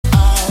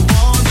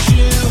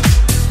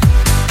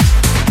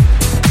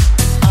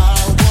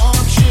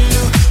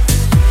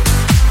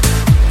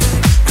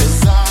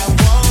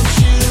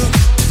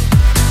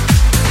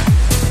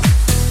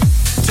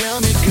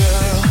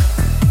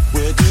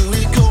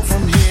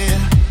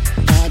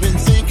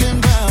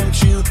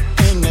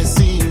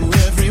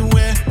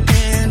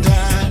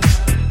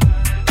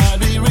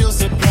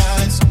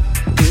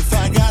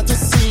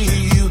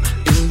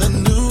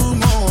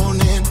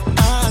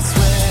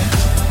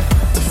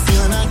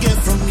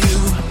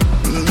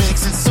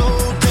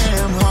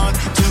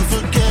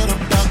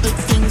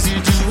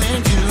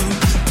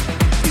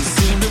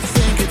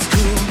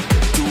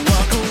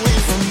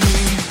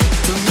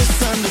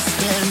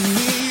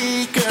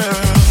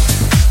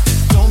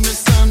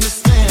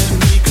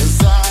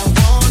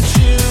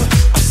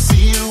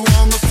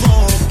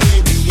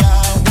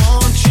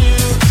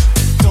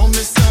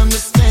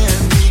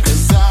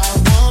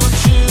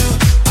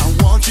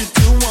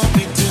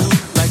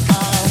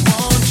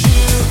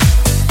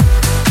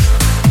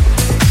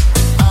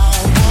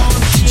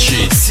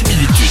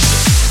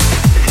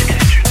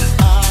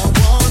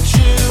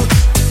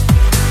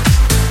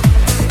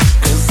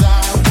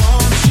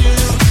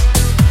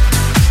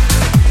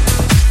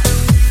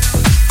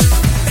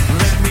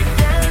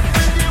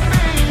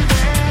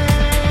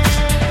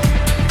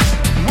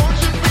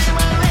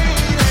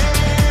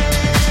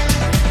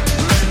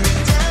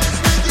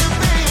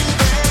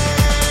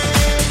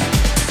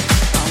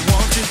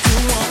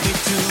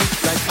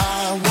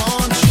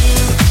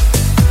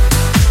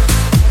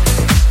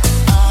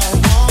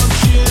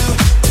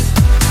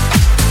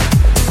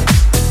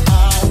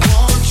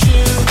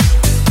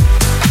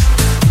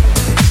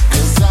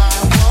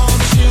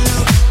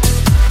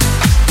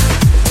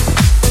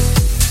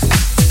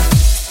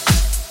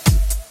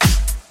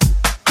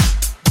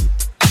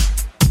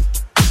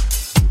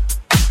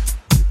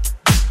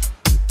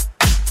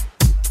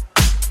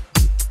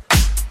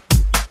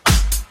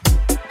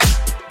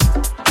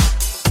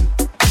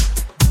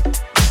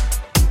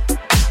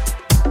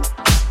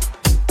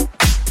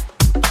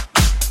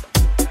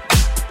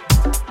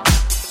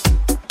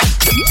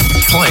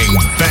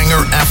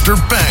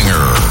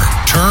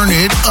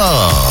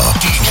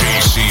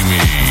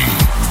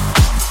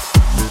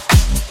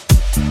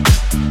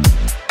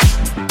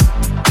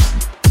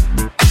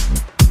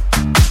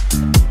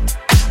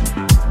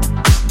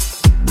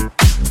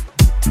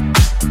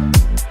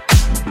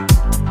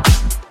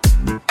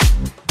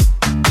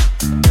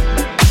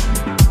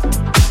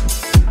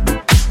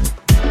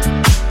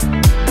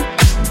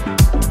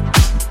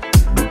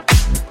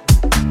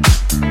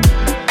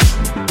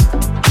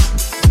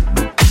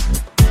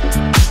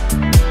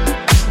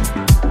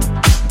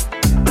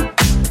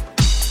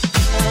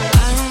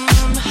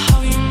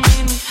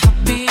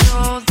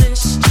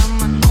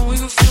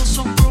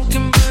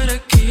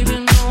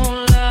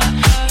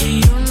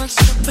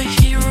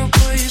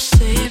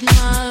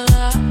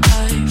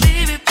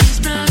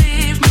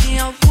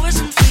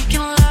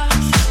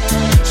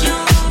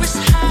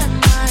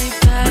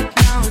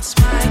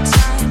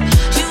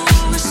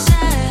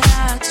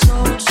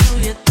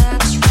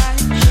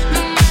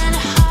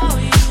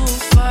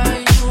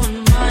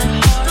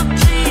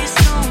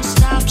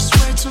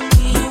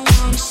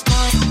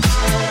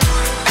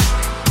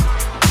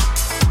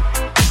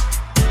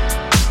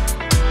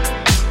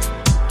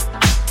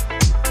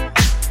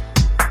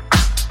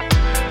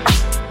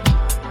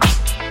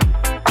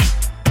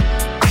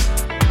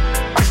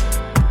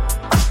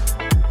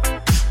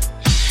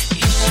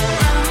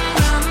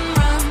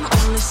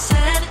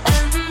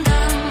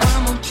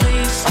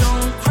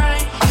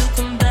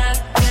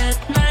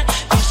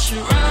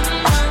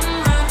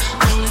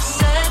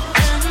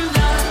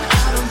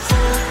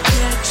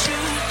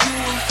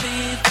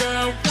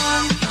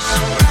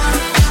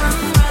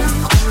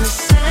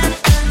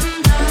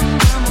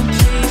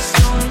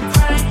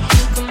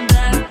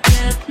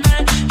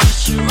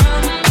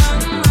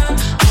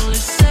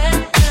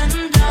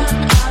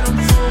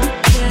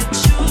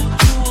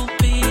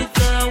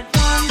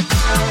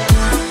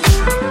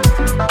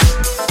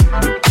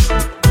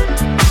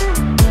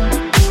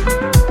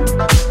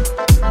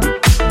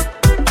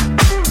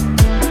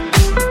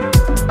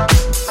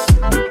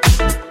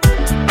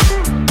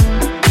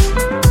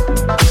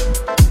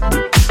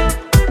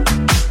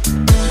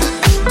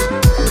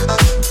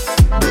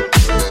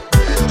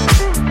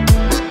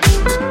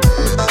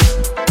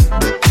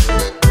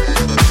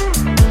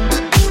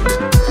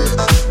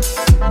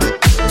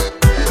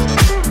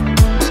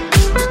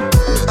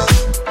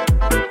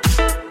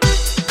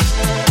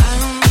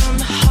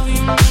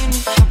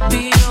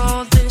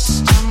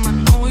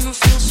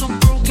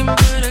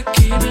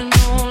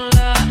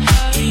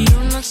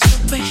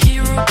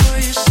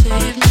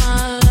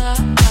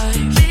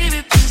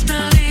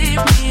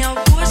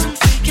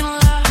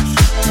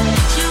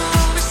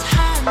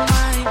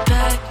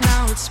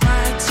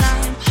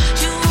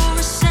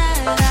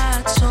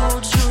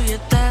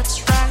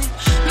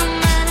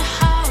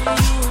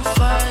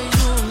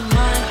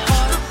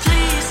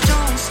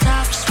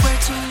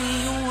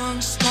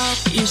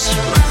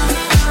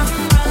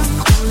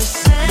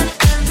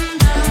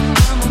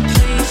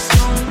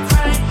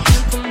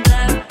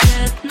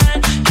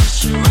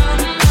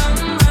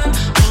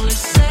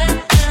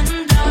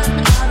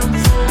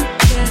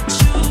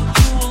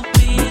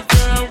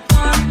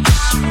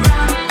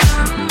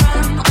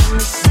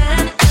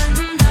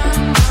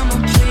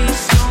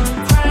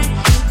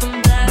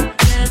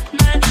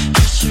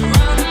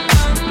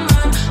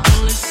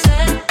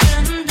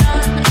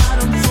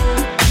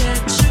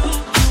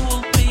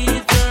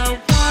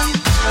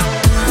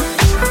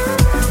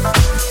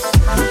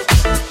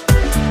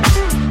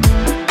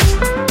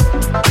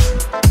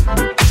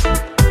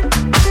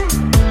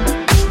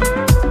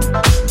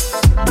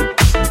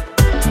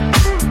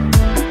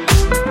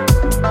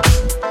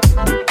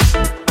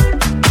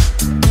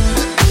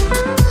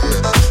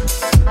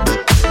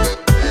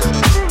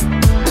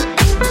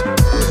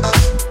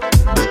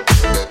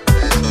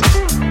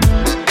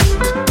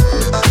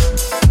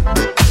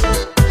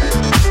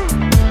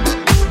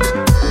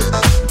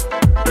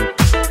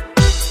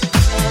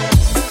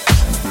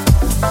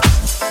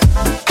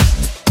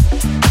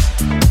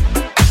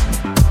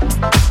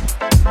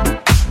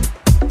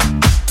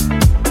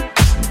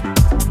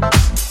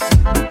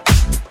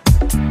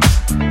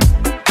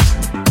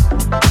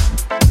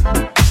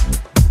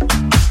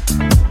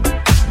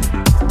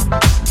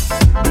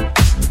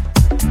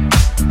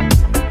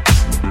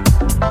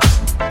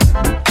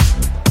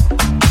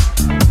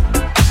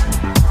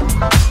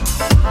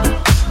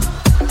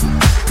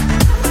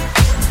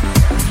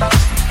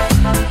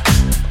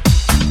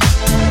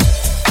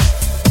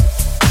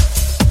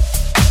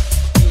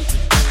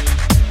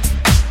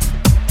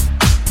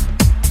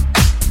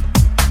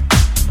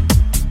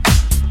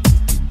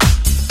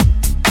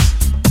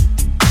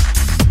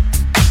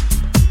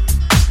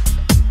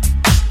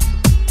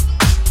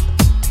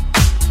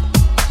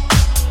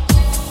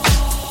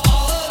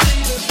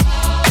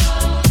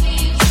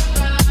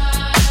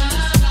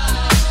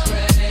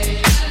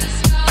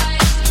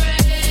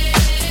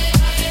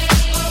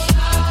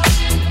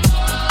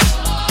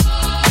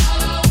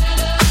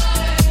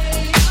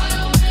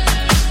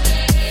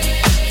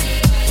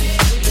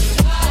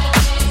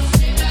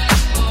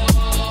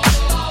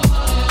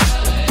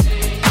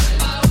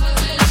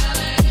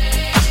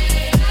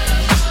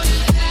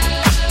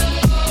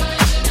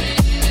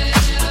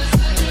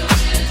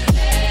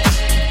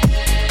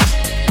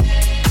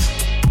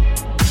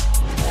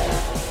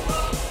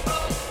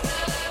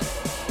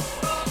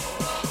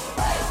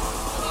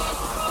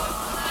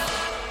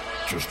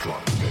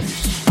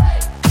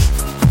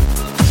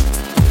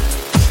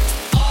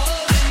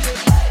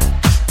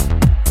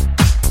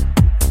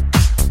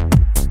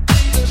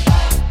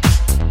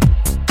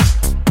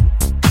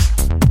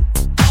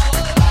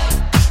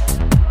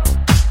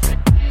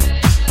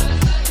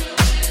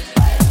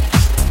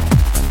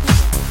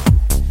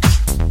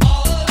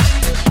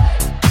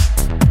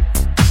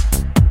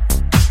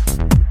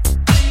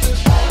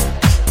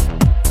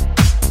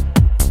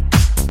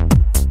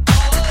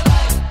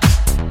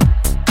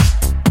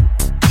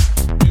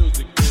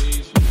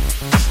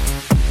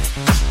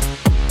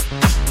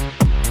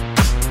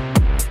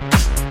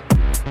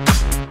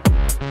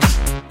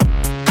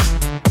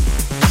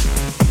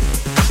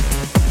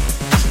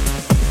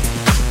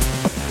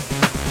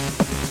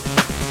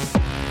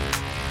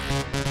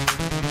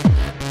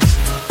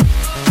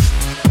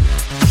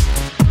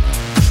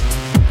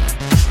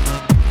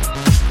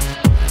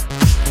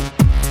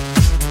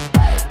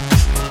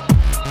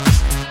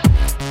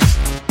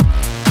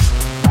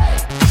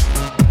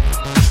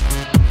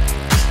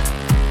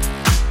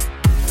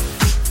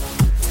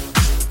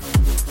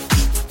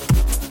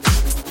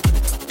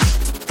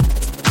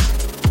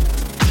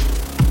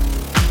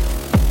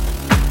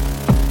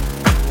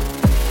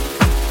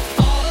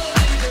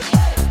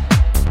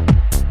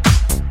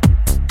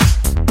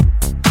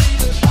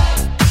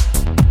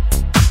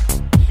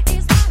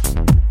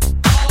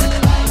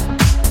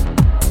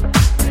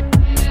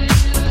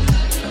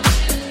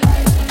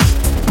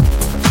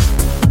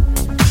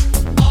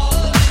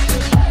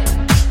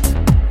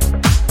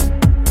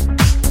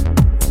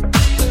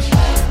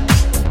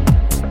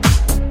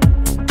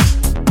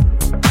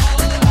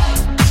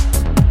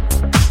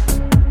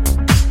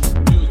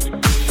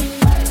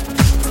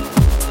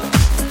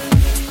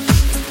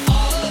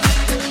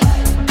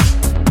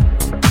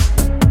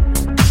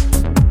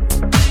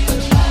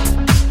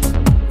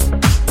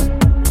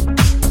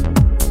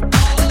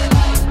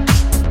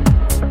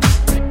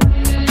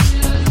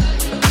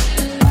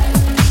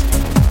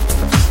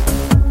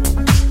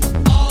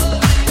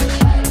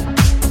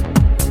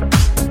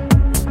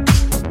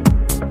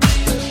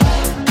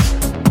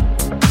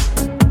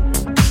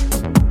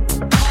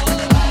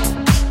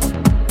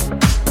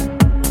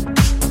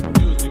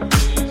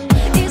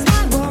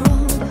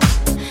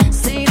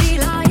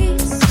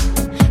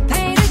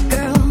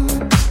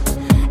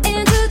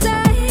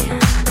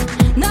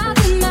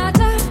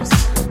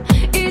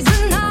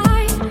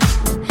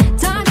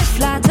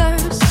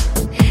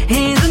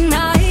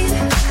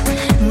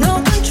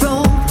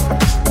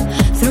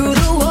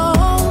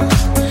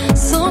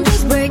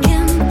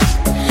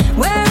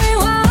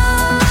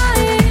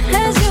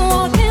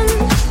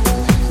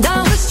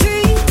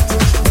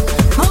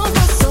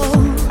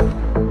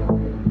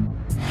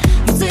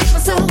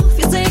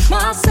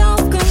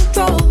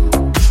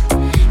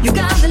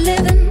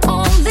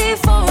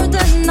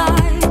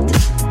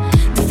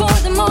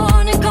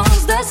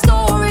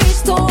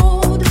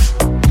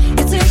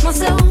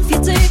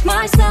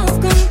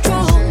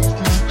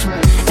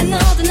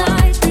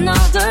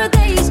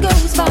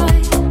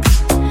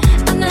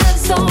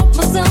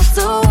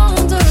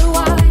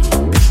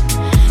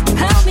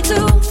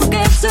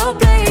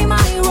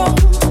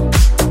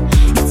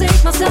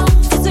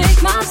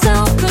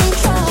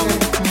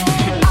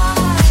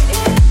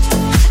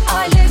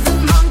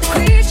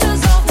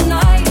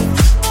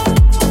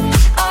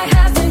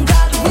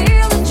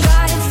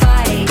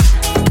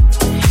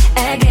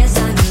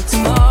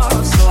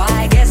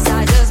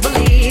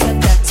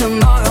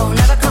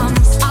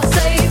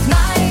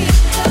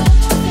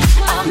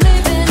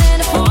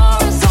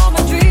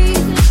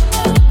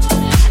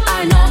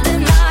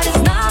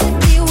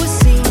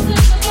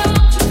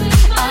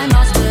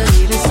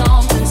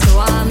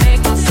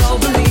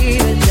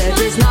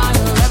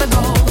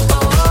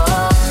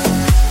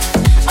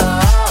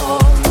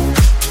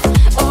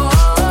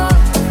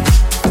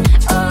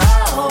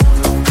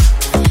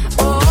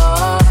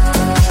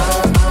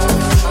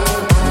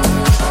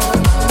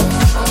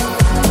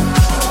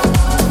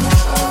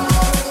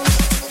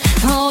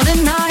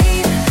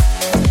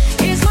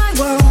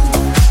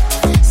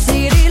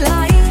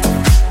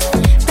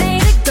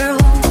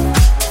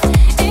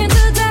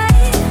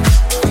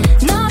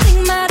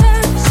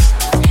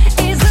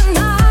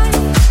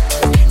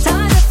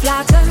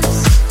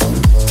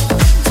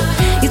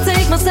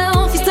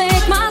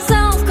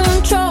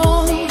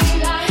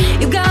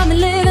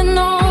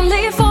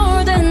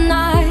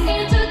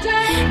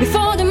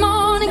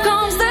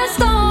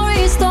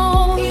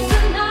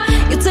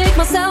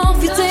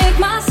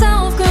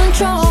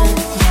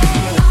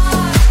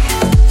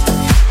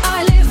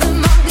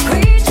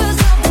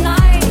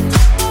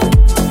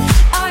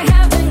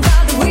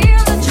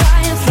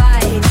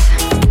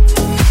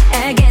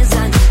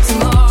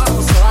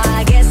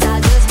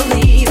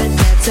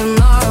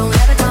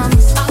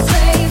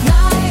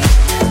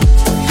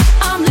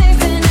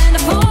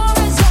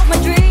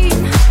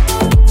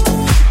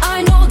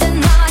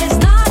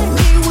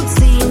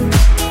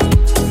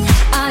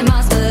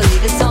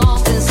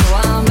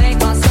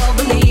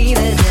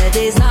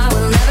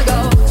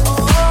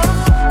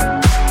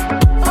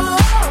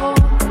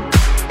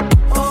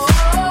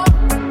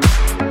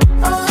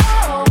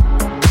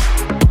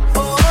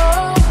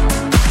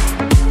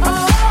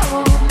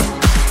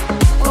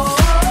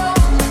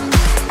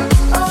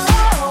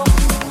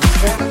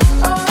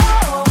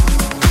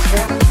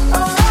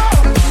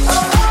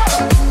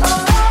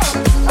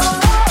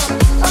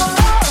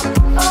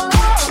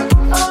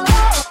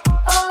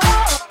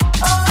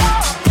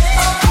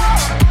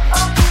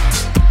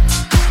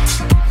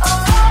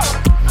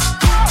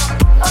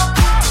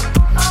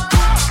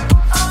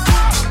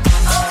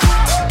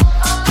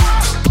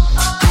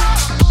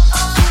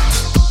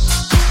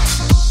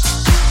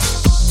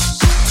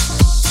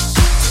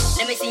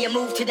see you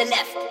move to the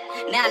left.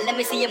 Now let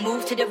me see you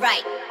move to the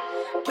right.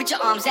 Put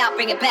your arms out,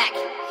 bring it back.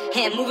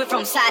 Hand move it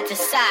from side to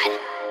side.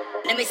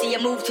 Let me see you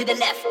move to the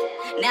left.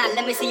 Now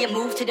let me see you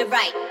move to the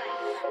right.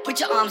 Put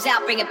your arms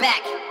out, bring it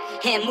back.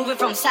 Hand move it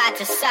from side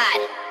to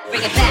side.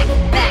 Bring it back,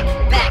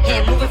 back, back.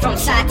 Hand move it from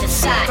side to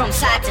side. From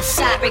side to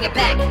side. Bring it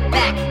back,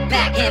 back,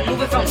 back. Hand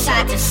move it from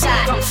side to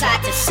side. From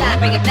side to side.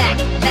 Bring it back,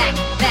 back,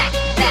 back,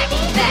 back,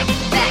 back,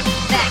 back,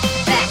 back,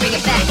 back. Bring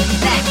it back,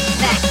 back,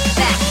 back,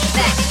 back,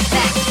 back,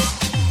 back.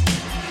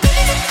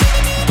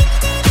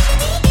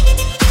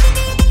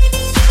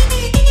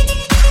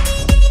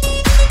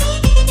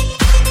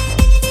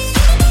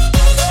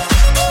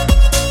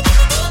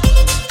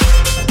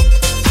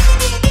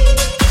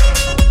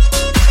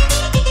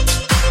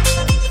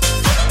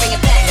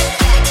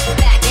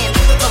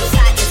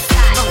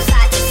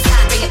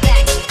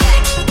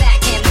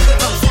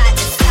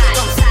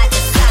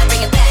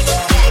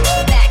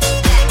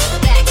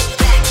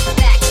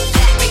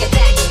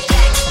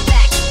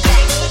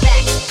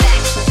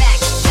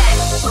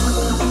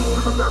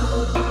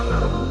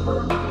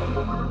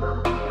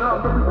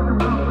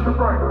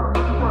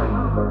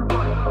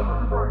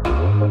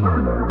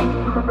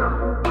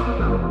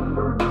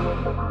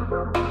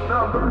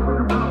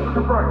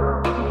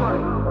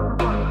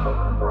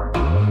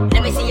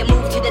 Let me see you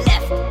move to the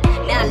left.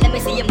 Now let me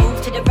see you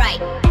move to the right.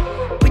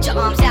 Put your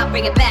arms out,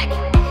 bring it back.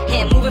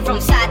 Hand move it from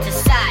side to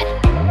side.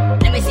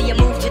 Let me see you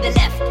move to the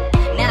left.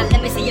 Now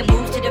let me see you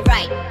move to the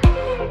right.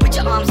 Put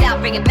your arms out,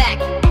 bring it back.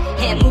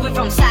 Hand move it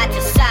from side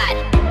to side.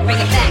 Bring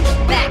it back,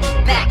 back,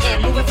 back.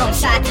 Hand move it from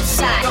side to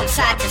side. From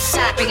side to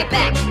side. Bring it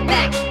back,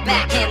 back,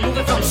 back. Hand move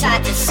it from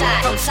side to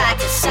side. From side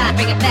to side.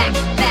 Bring it back,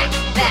 back,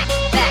 back,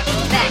 back,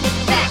 back,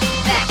 back,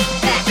 back,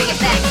 back. Bring it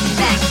back,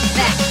 back,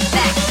 back,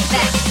 back,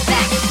 back,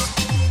 back.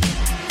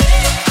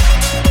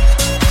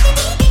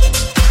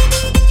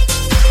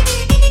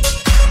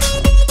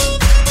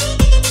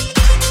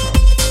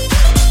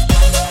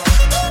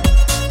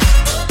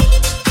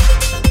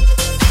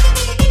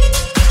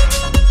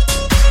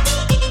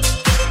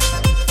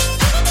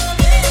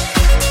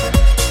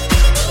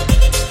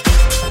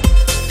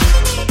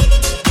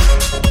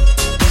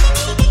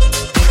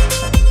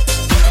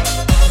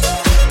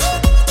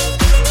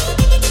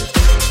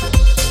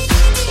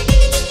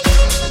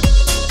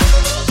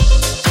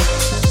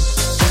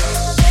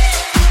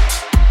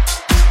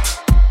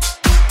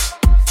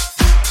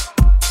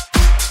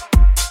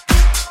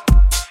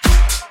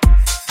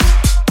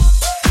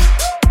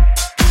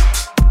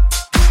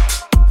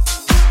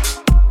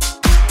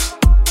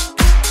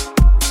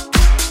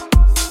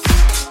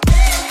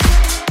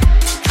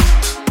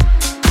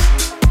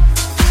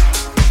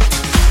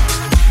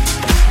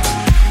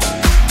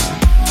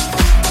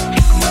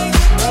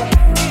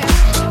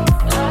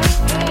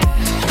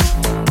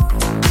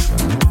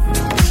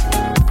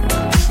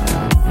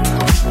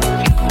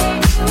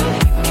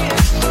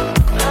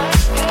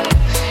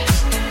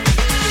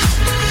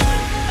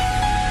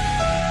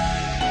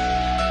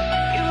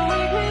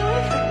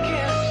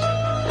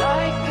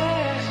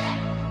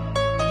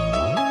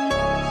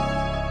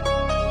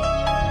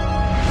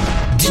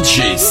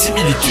 DJ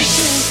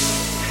Similitude.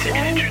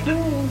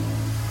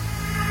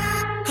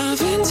 I've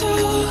been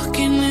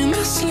talking in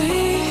my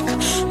sleep,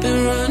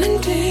 been running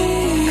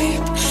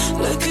deep,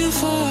 looking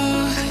for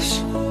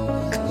us.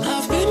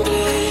 I've been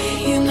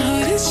playing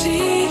hide and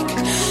seek,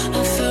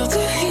 I felt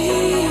the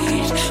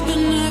heat, but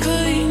never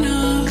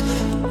enough.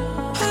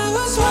 I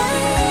was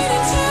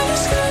waiting till the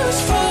sky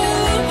was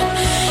falling,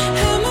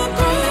 held my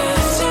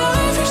breath till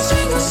every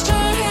single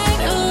star hit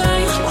a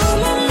line. On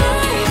my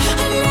mind,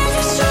 I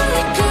never saw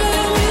it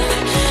coming,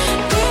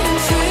 didn't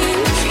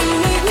think you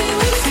made me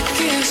with a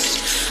kiss.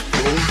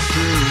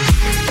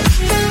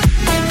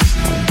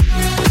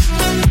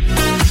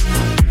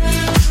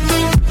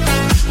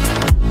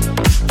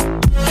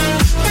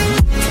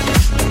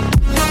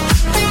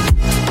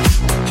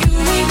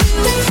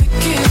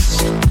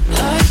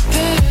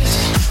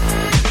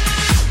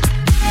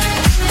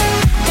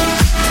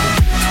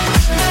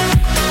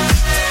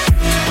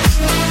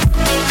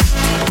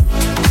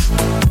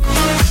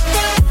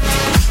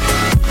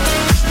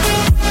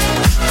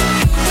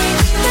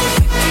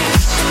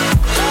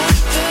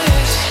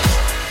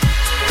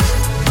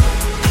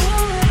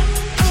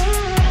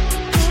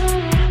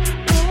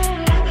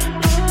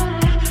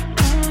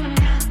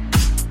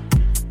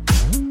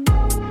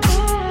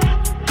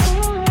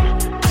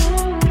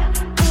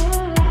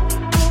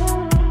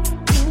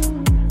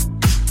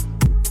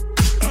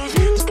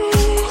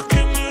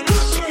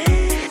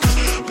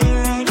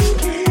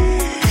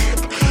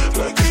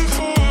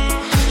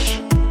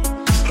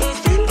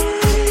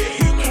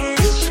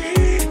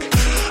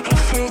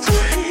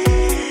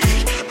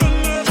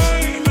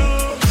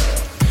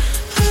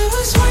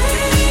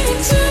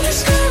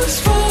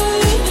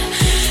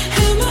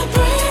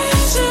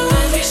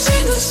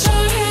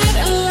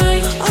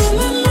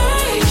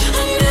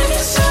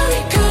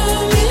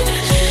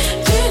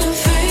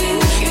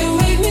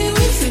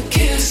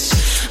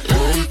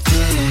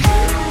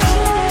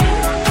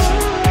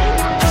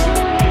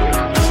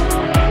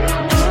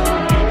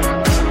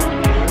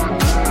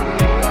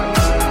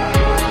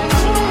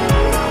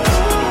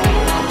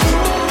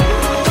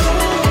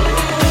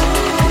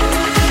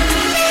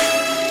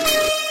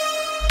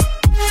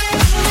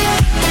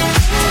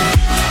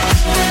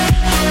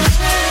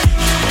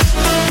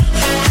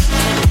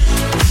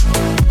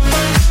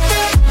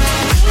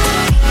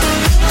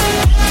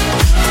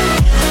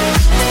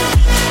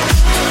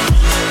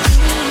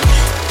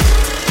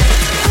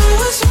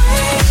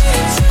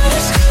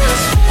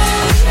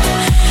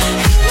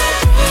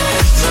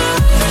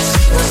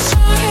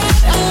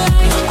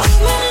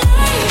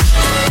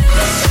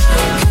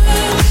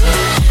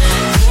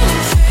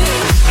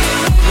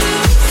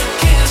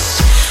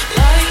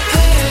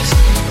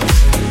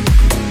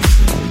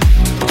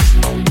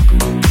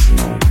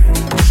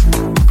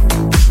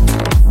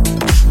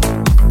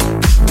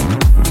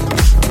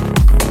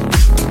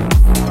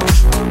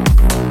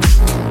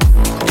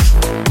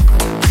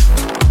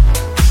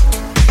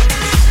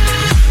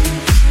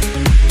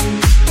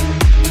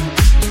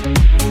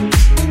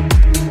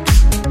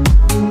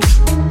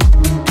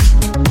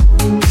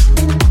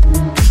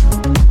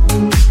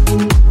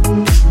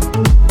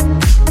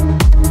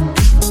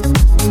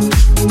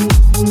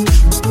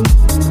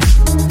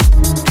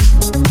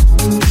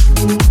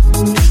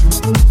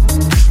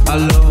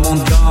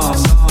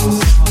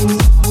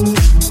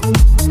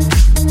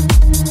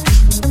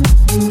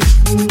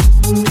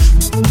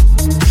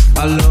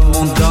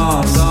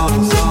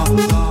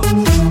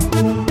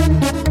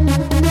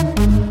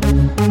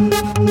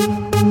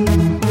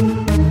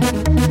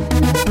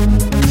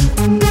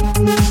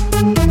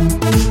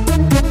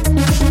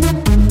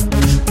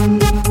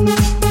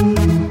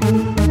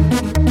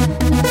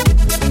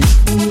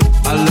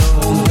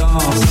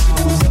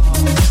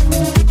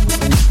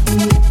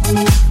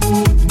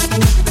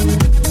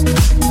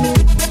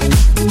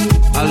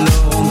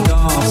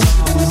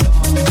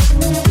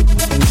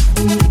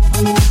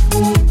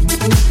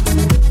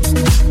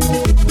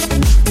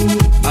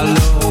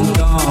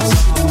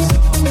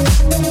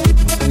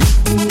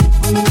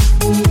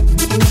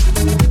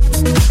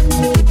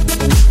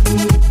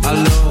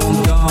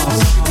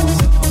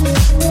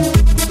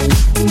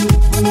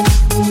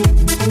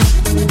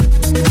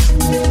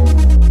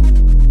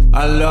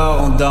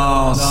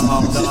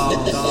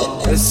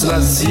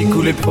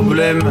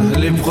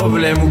 les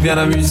problèmes ou bien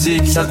la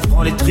musique, ça te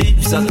prend les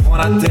tripes, ça te prend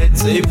la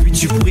tête, et puis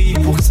tu pries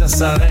pour que ça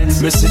s'arrête.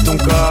 Mais c'est ton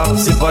corps,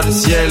 c'est pas le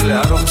ciel,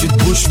 alors tu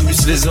te bouges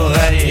plus les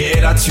oreilles,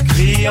 et là tu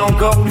cries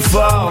encore plus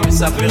fort, mais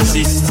ça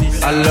persiste,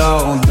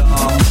 alors on danse.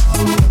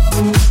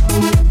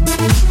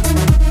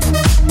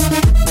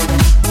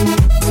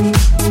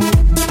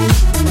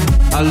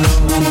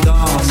 Alors on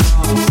danse.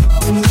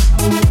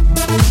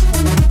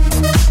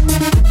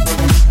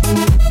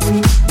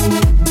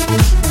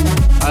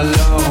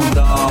 Alors on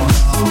danse.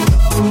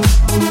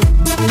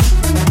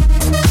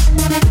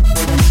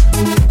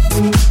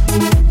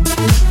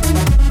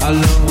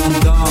 Alors on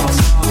danse.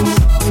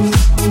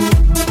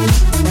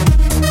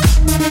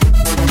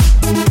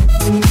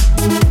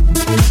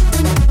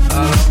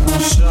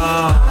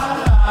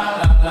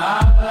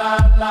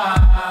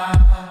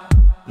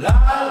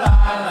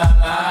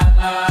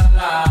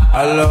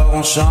 Alors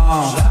on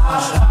chante.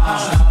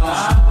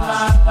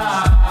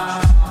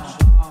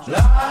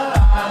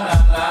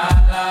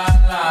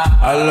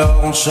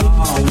 Alors on chante. Alors on chante.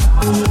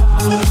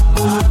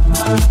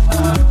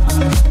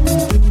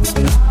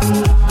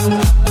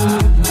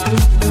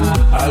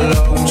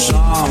 Alors on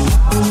chante.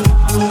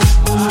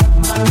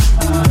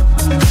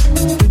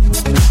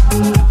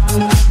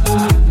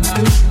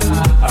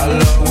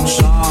 Alors on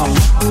chante.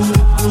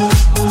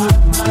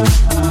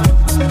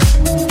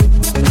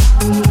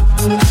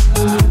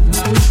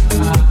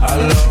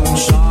 Alors on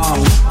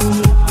chante.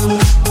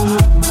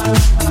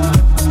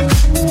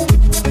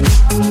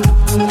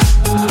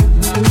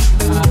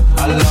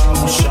 Alors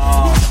on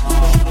chante.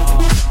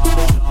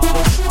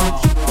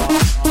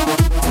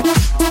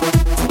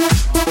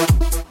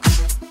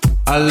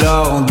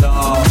 Alors on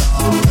danse.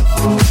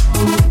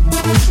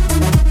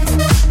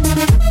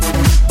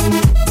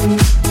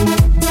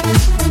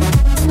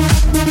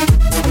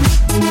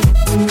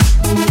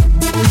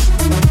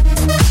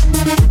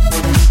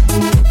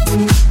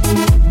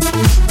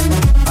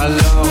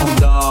 Alors on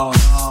danse.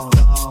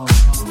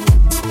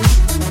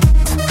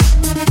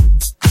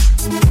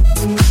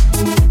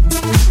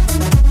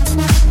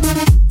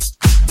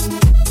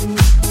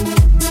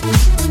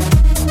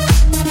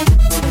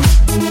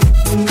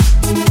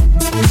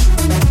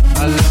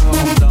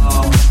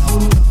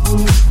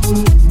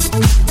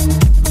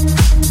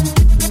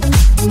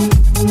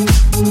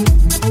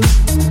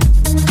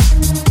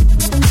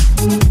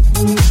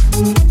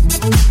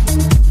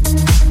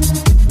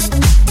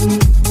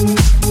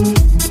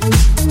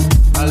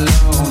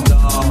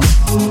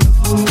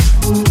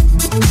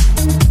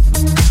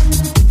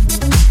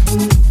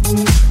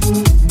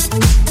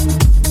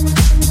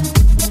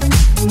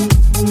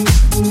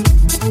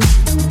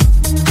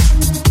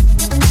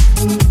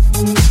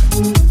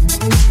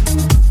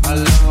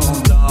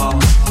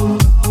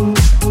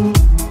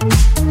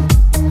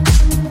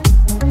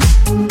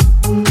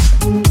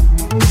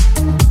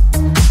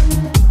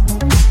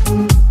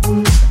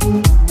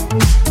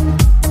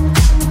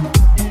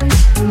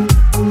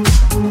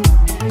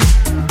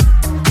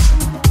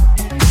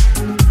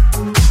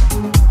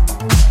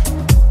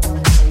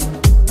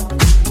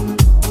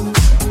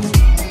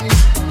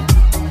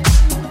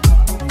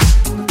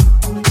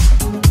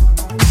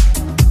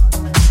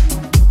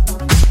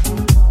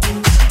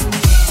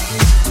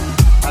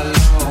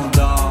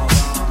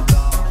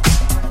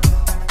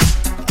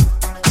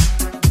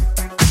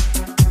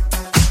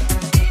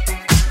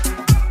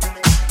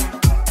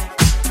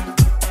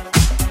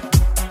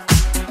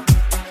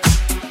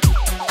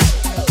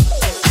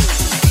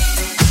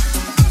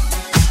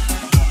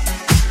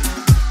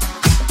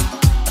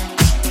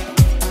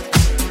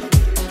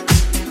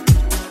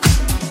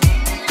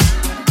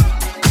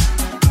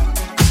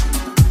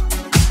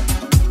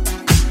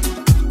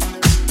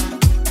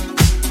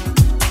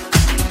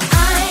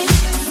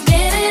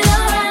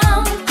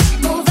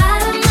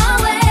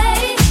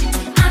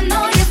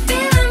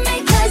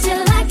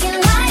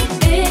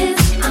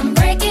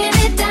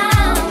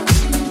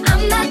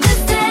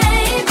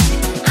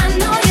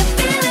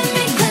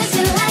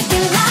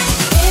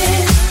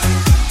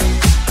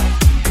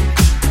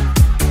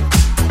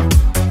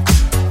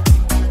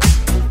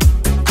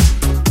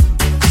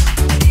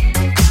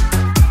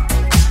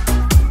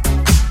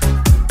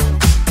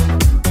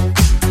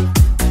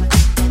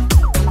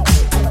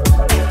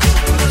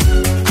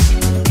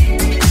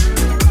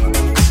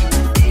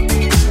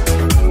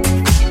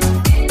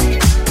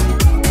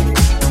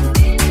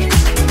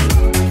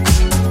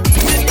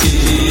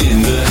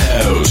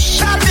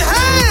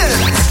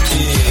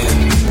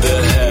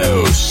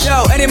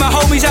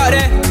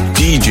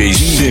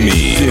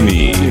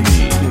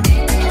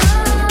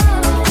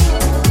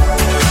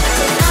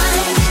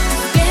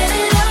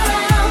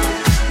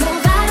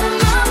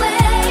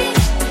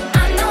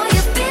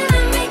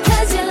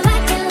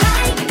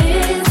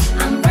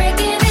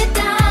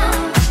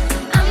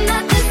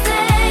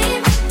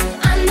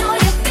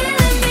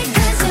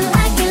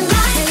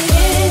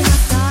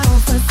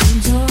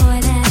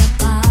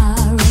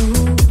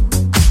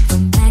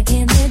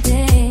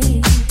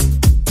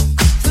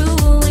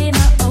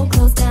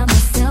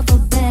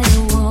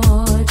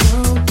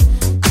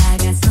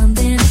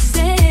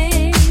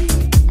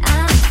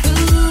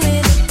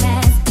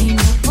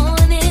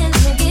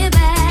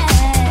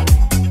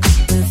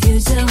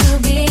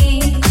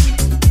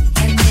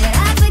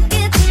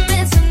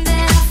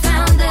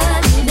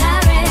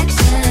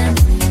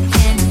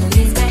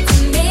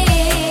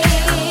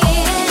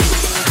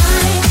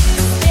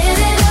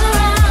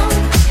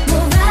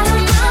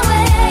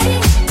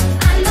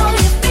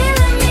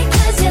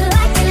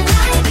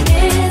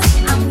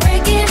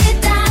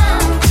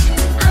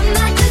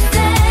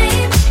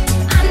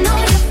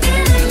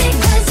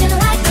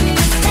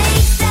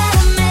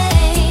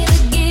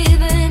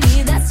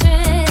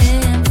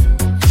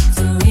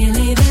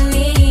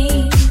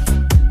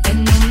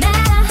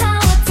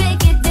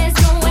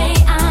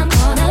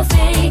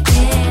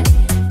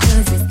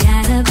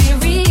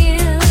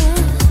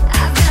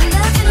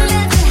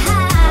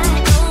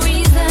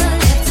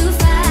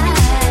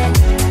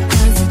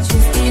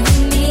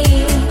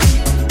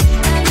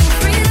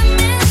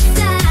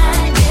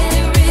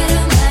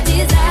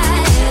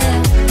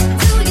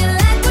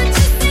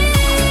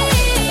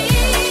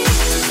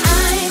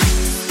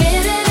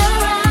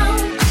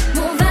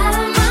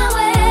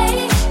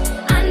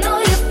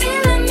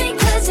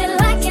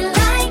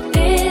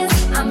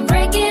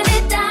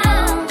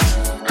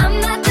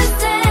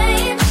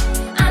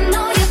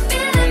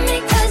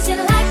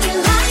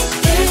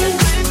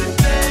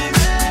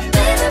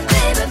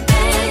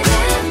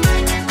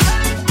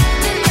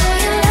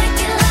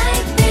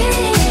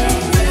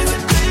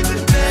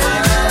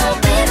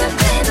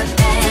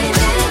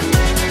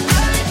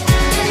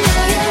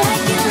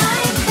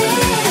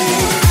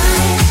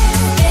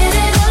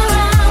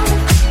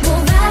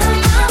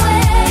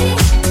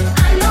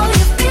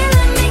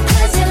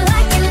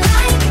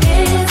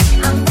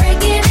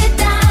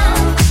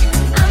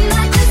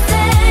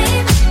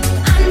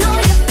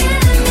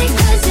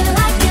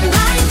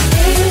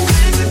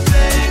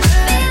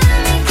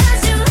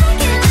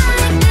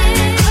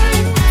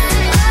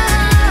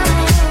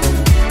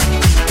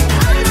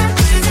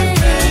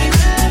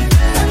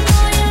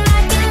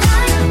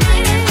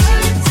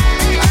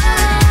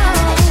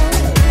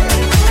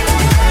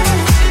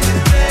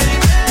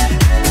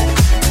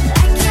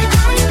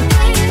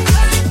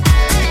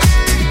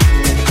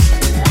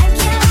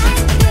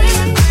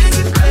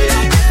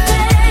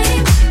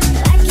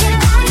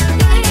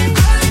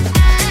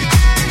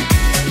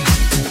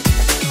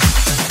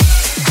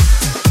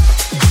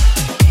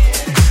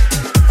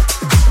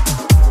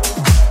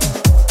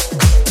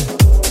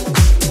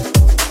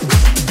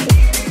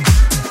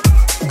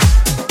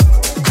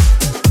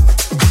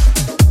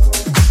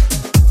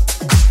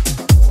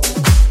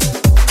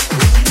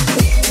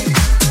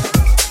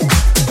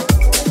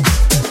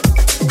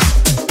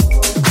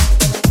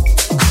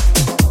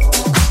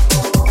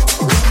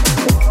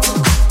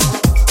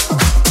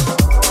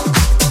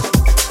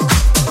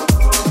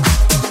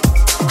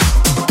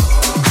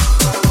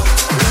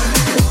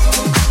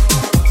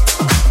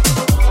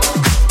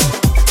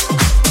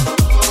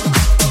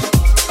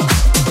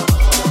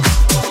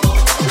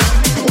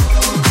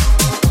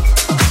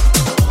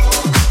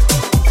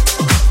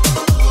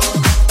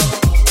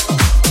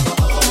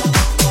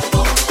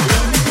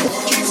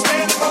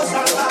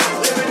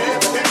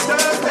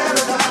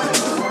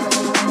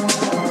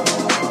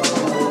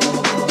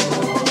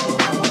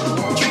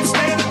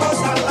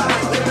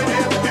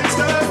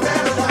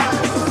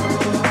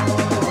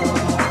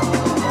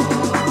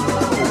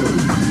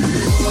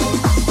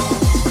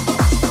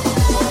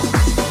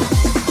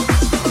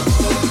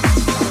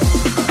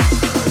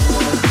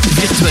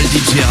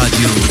 DJ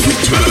Radio.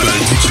 DJ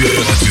Radio.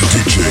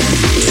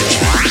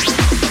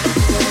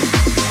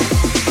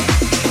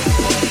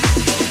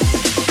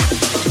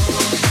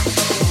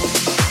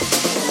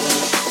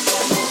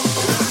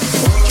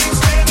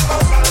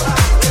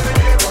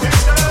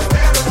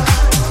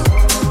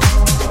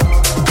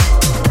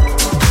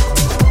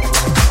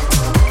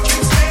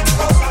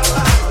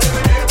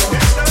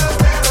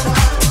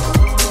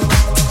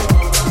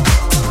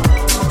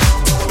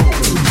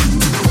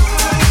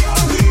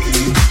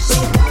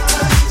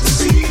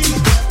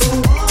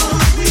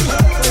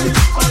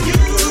 Are you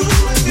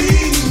with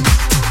me?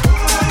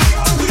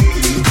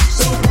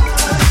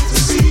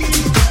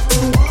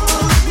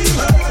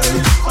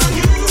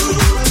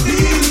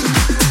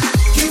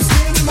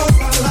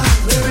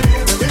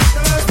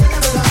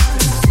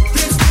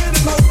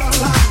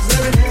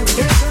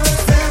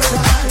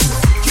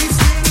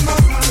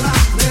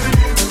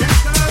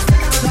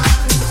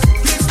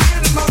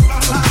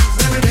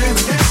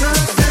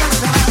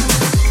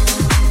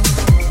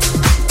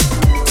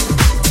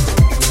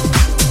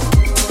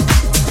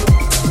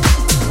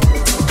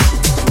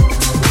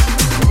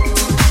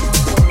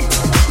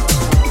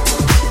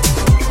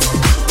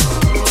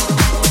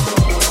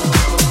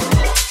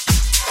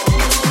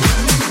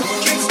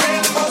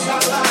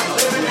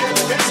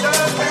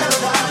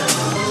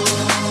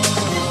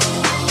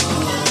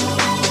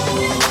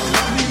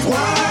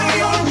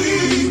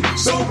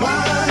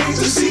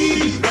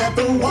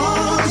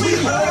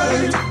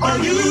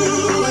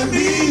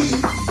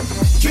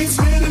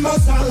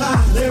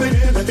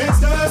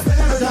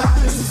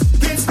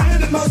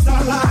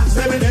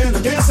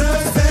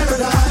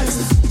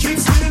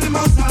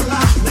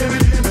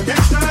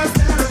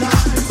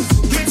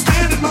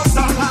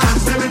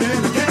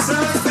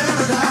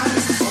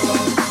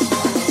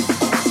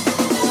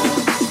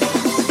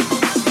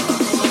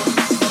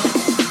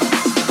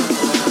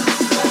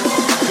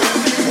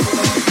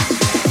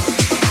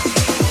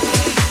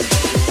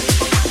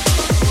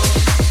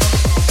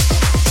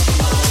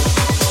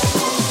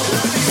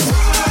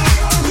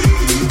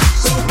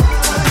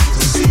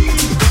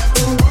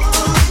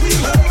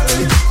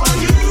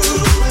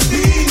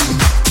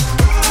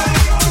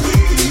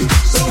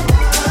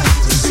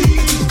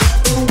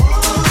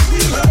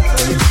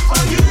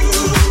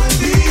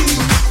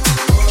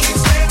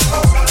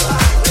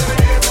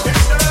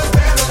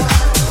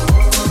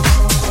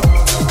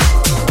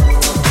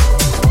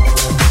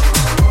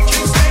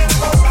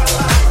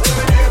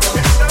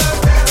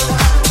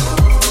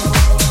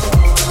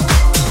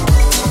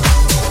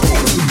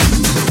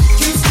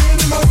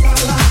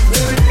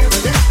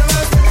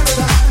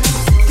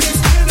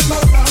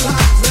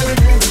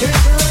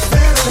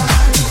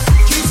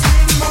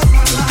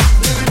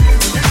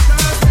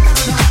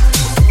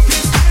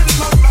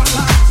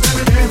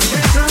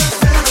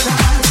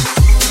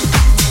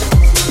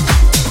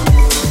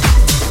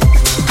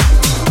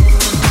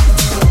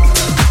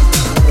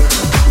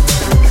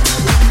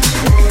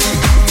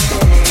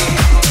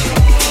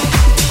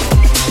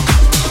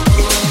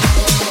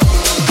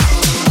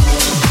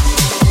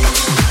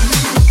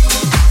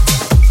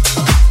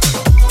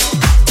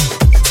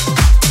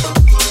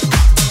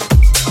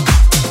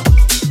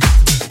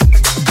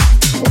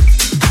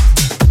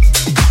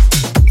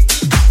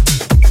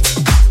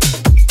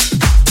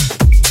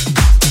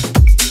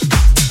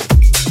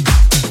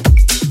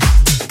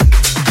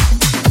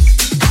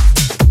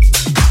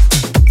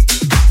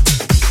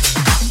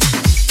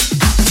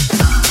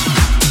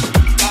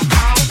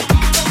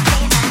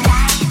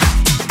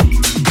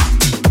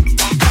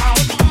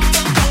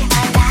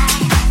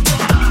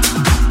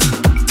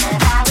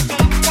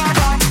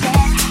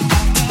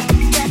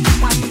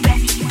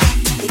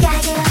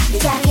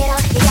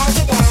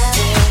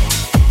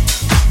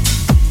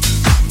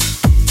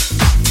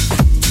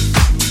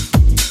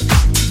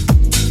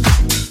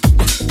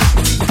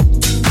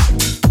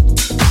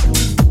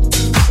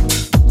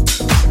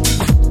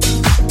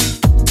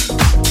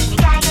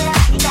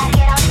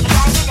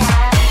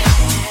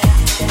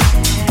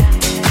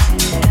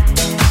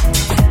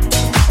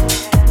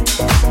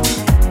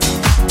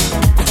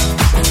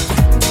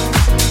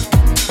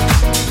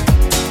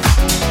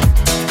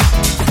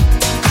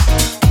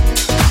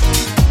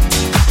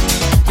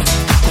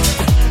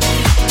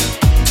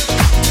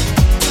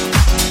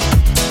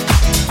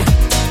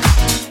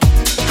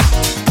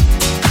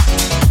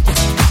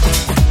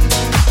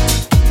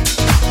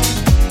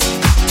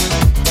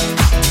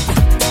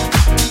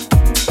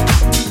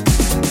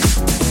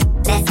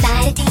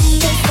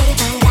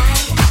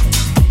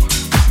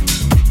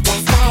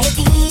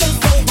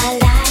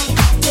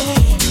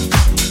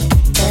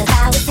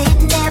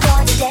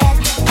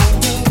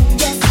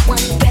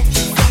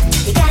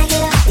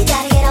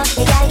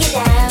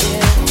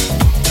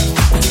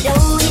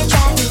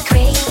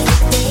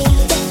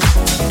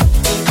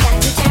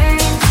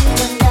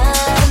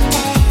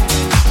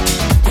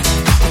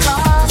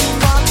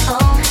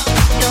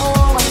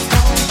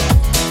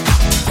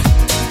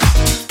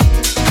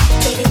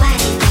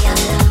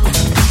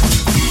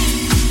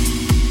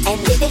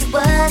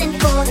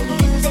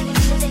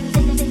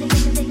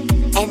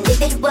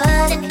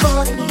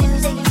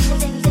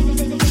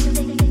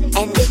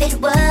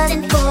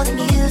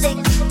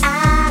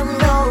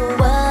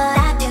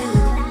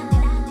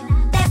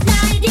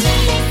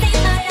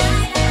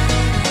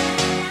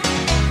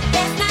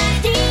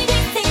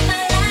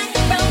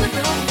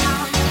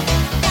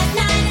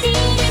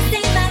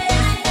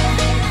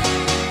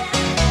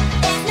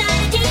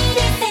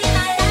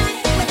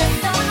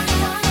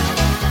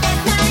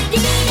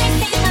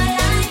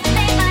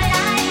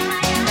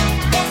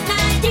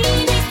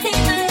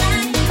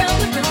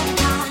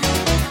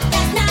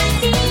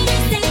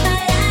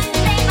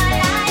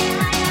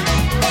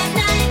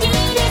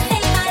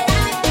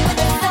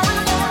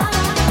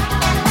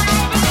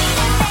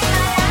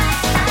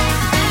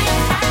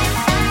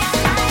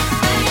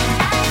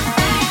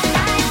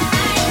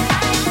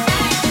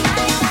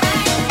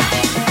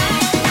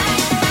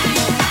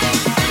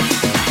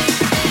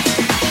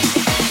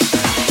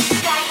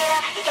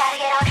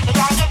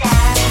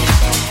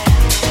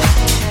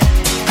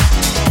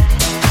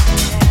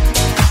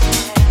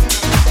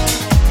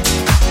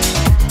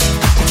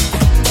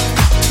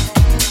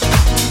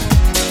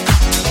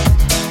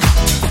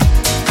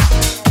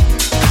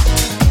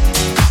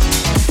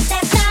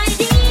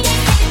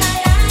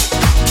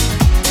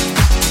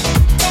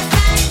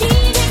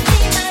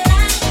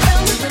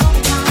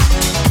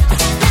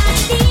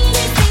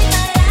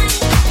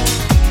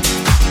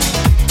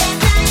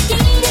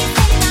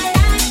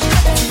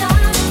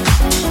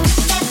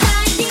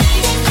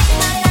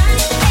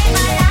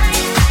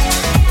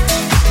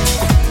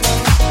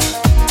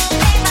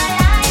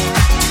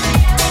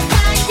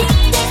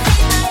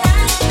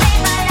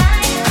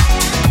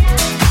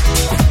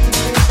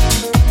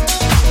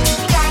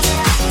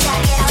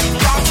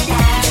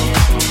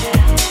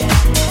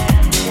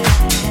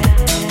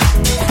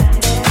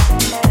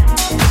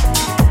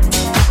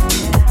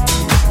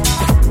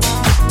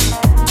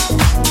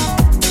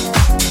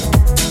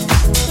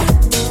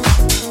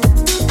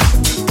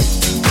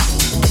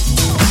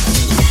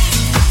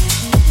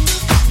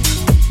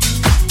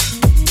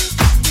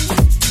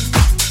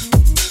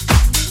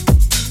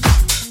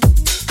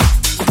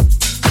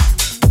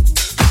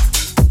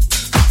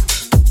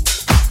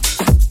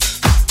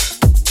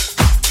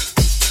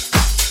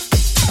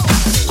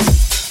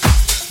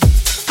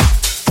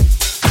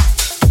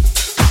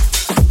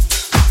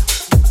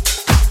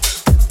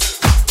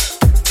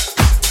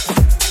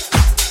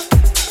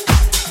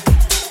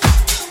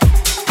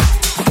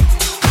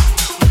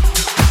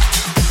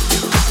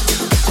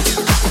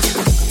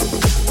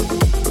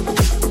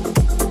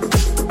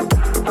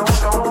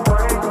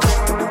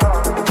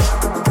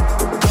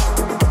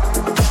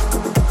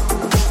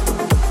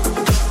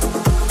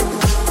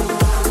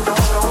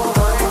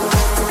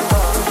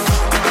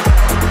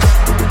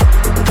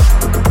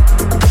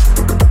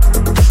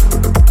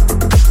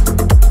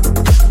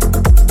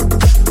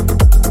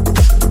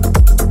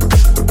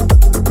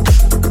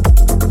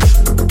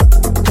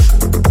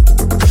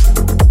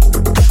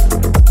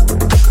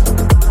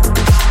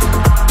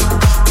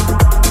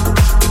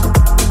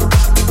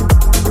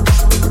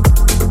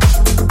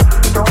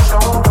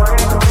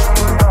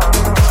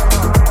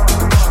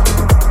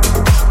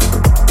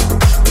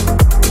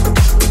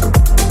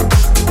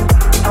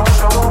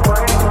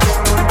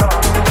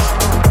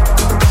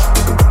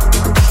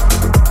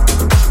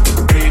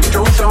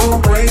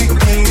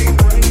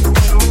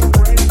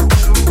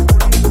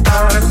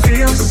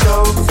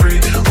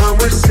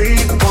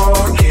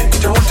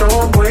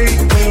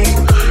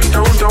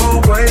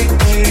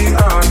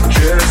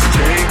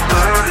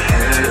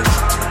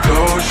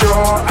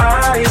 your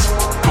eyes,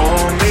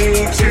 pull me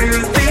to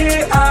the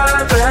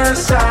other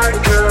side,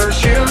 'cause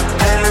you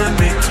and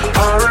me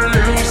are a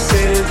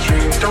lucid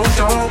dream.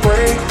 Don't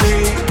wake me,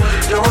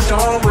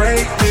 don't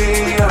wake me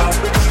up.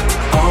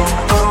 Oh,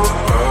 oh,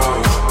 oh,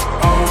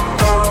 oh,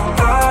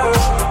 oh, oh.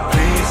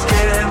 Please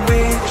can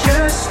we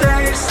just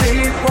stay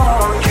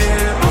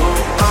sleepwalking?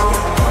 Oh, oh,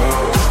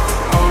 oh,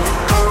 oh,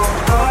 oh,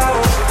 oh.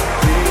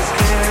 Please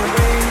can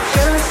we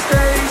just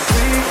stay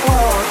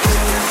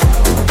sleepwalking?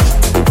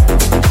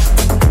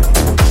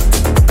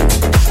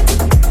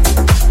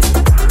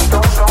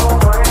 Don't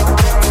wake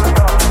me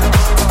up.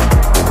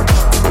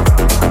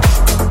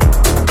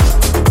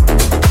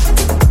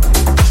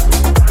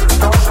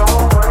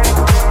 Don't wake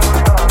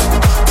me up.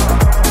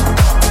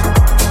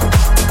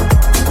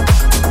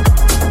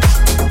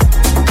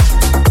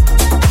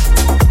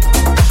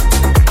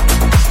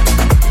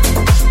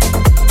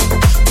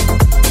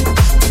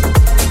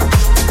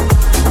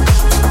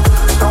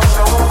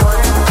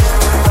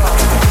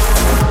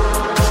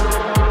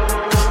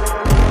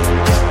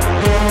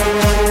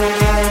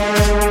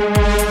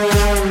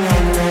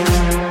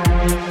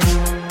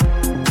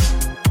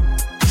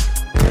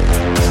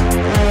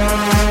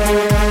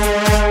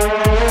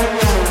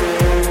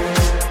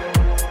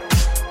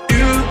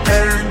 You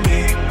and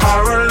me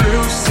are a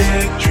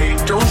lucid dream.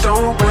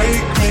 Don't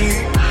wake me,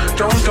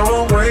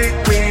 don't wake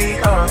me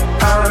up.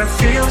 I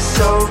feel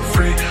so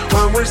free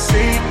when we're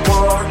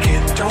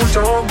sleepwalking.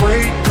 Don't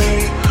wake me,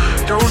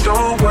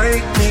 don't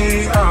wake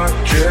me up.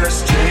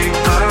 Just take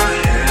my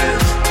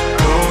hand,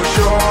 close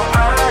your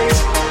eyes,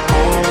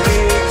 hold me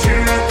to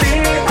the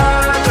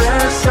other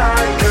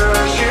side,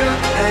 'cause you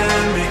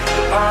and me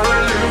are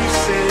a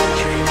lucid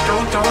dream.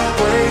 Don't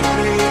wake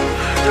me,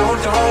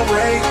 don't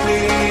wake me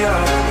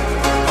up.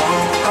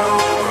 Oh, oh,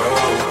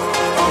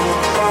 oh,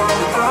 oh,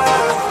 oh,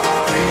 oh.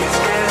 Please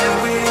can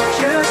we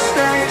just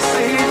stay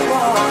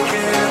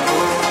sleepwalking?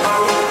 Oh,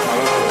 oh,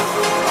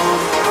 oh,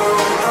 oh,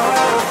 oh,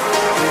 oh.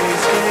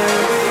 Please can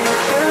we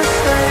just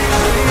stay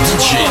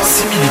DJ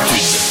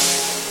sleepwalking?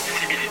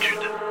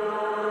 Similitude.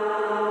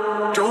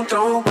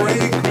 Don't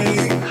wake me,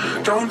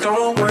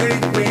 don't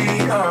wake me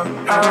up.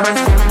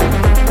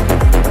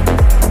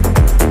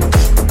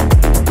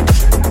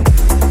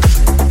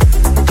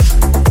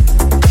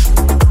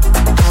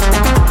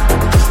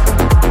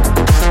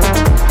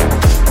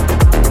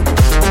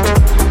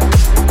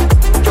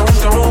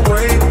 Don't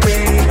wake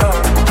me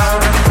up.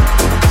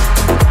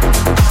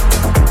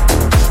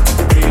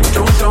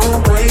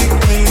 Don't wake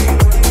me.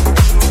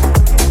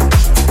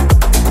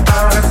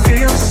 I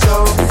feel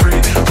so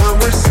free when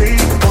we're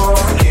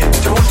sleepwalking.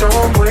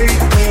 Don't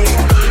wake me.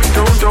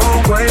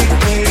 Don't wake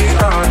me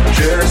up.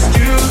 Just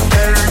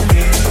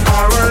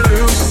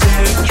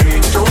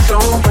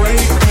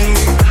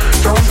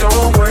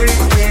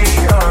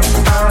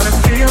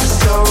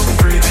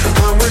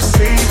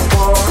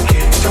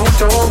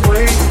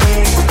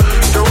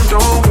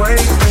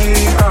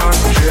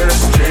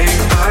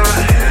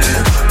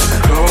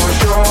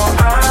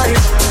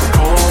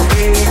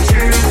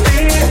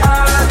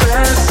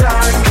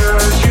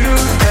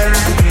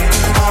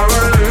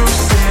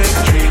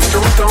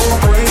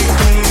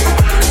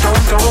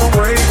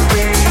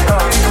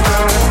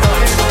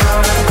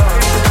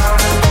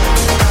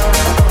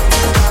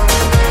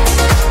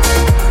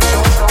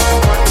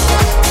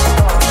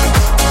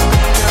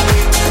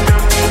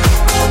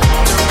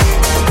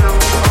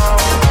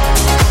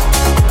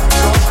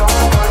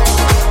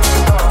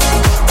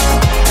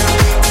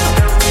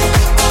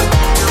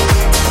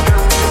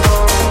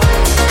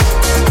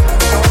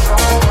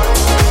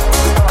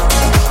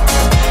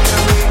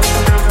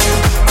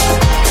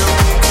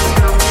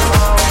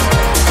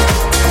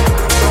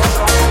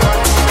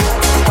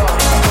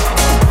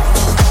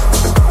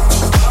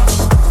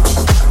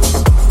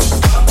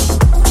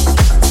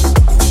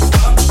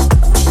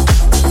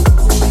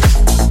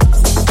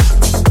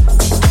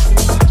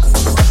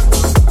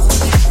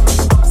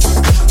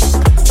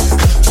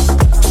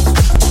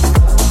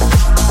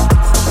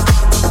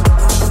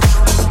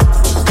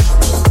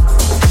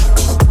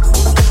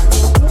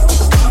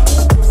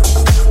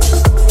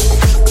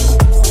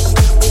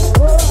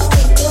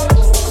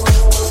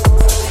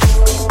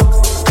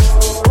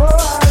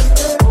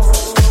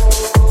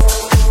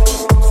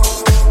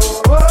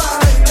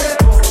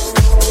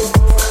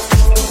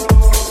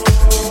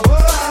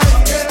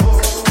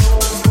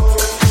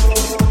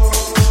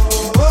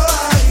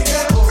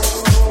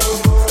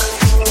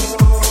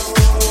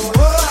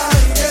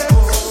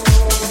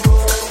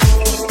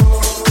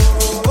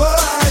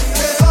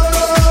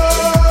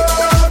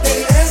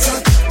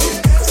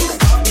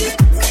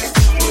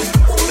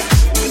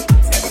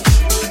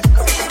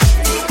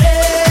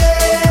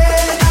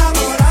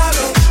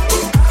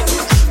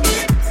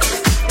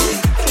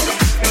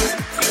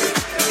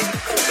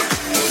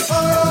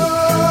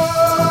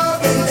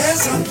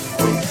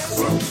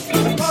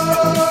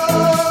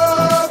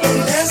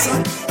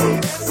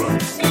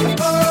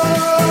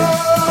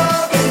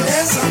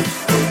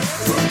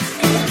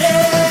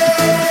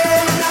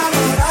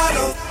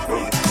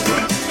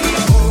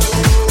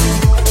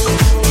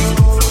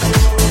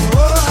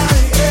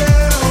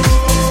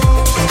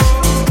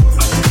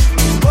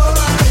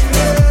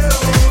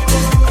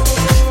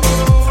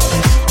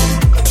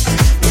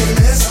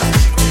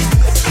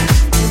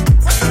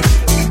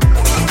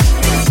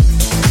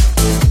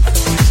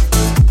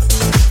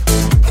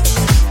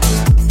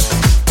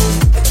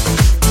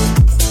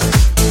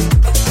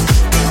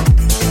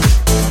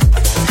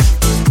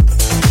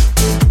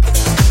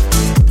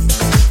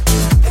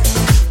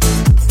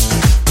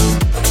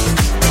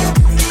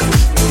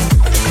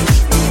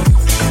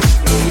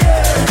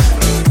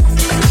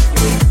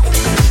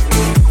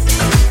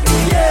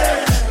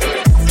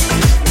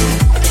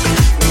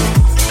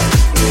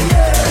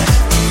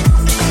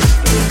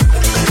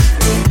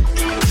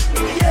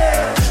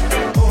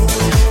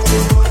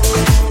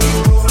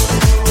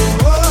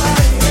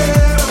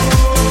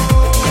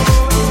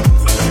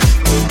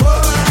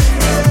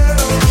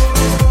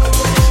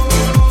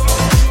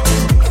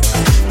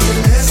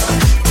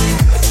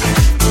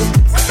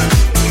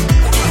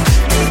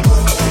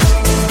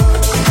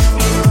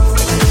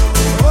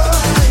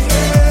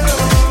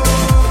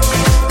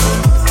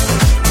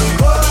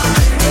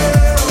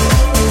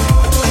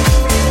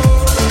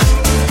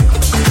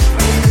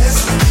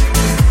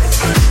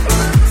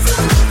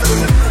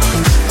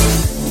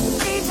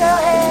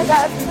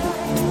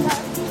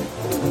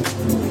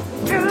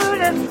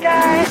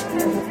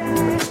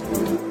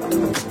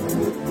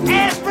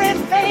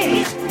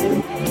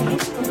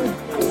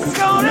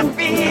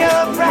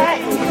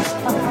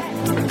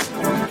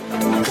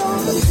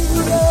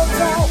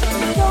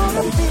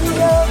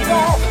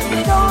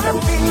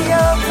en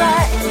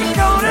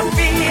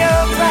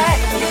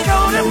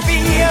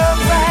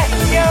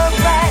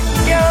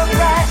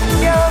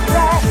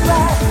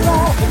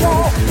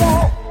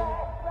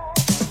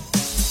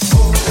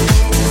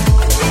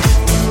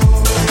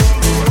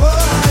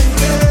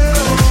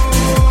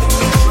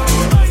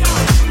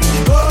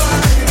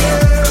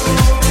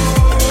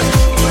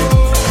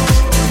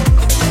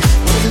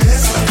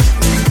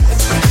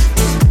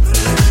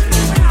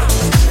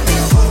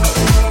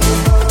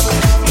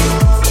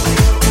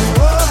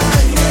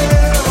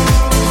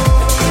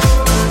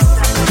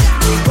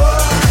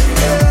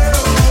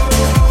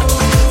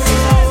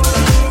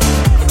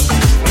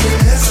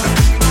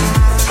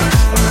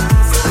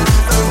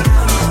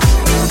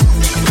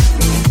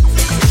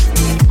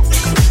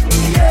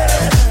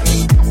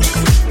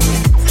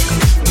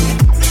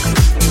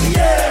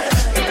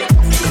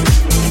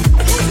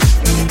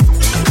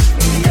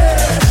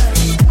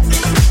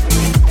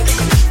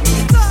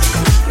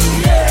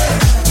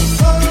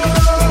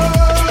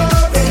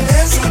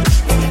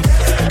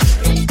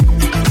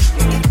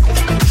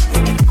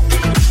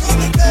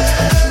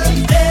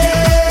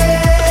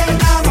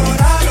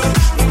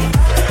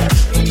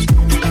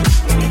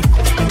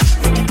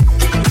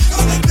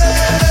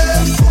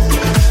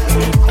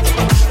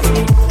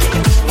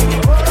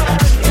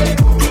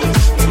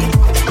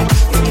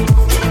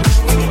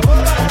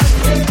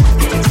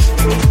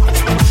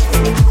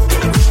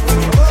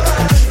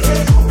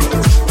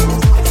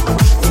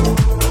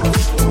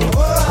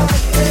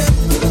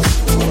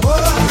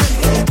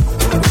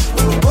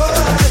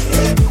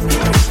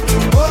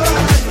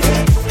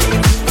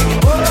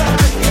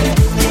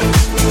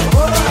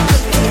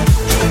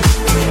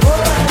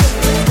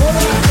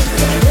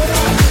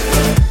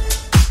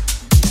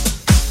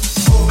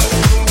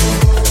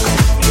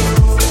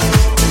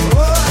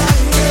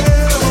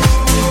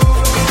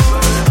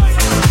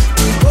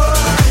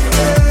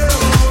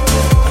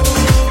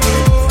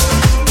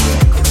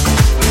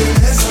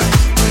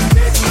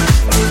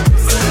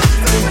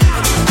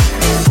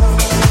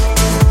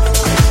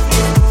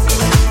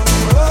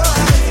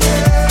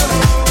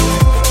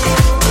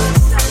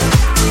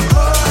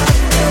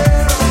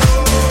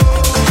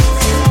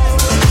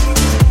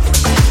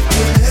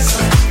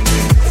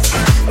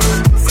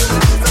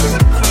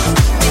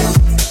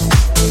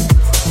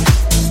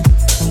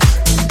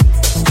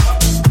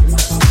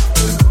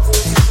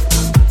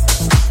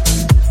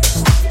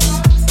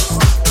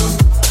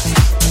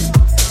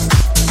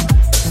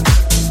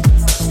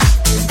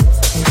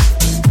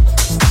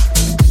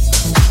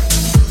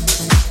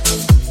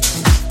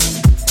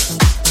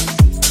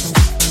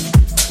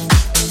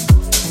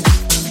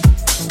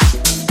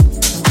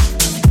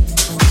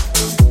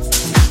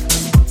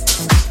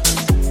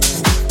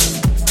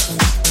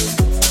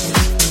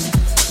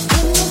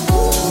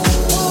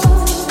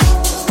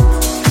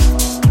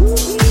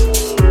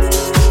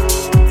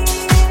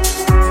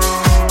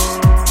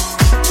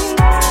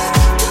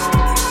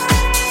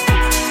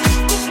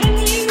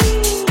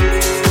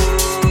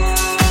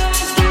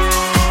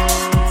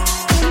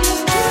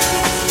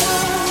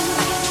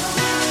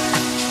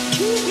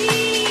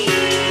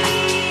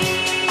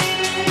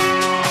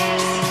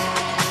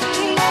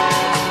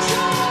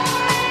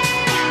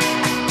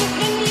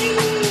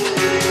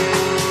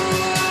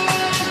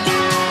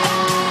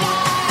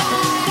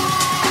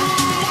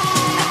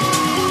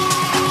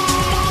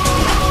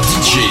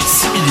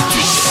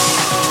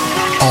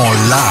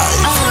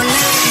live.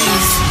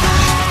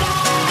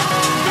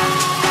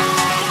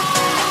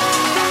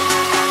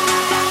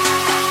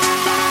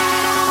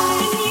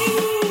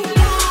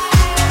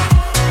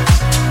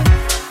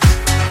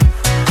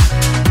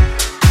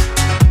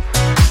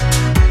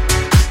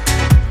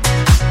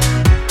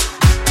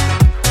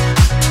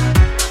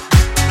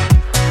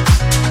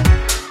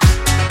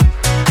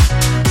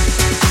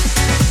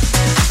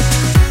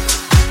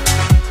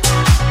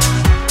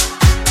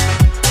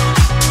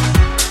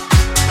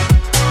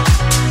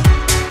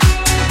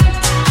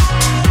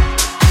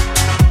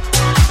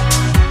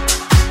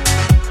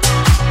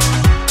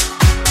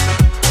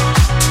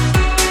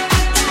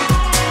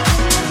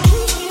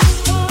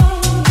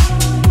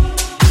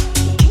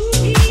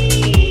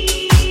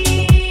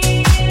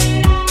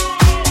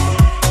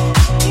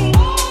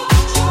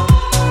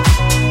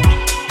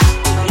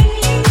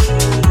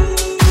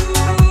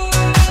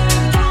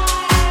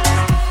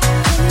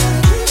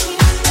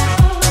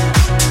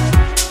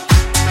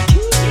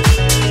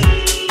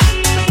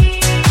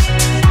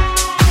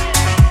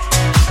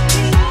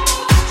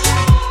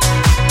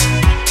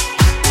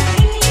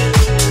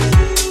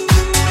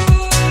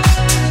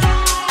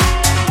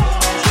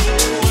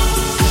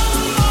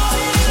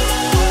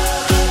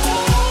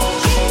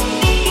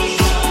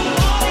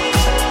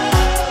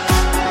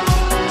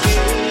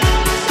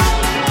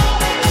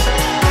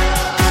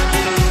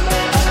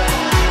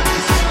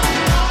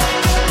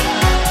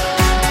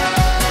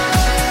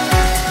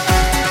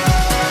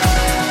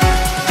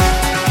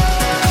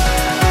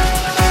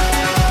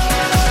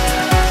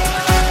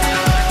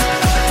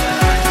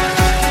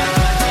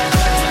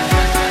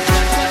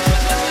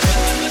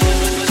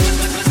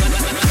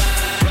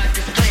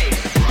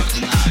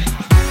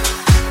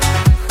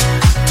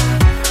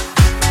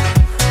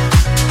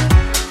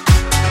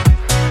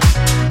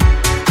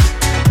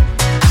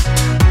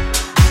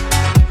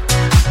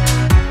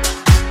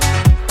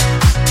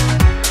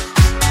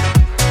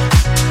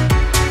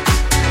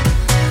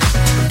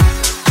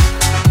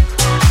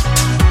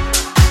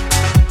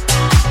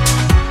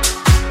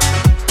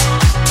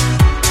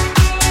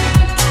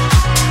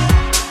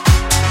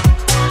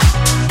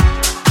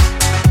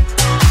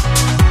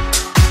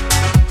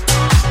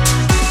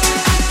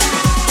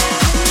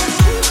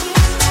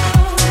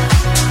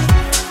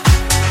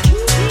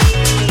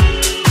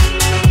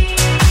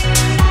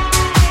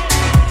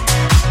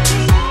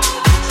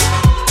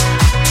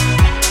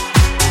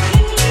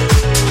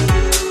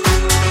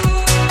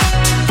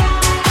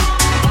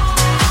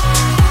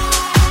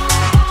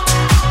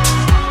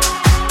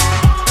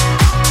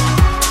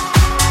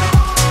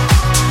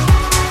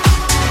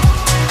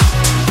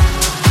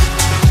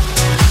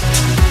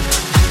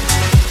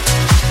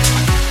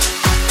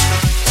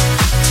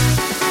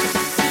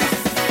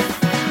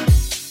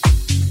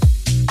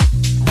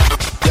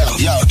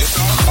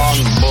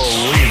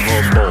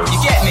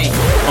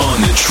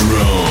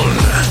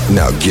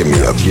 Now give me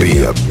a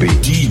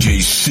beat.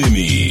 DJ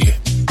Simi.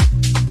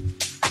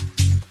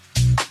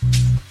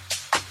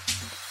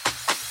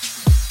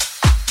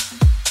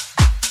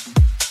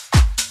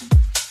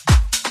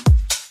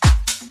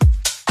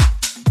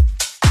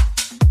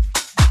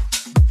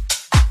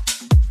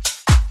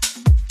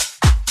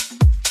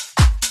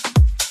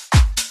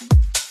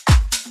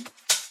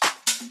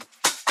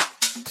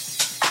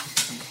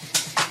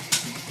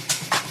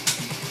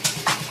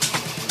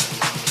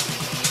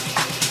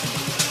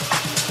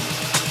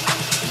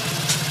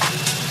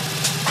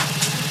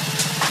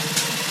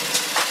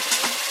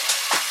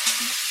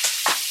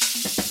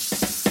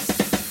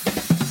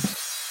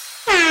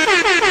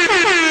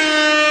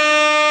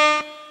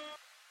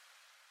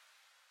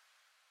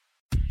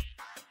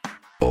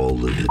 All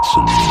the hits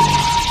and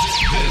more.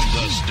 This is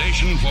the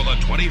station for the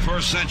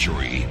 21st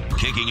century,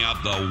 kicking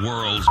out the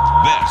world's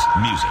best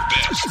music.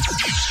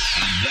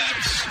 And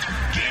that's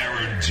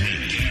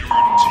guaranteed.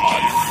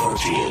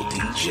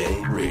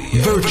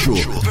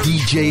 Virtual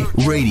DJ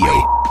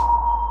Radio.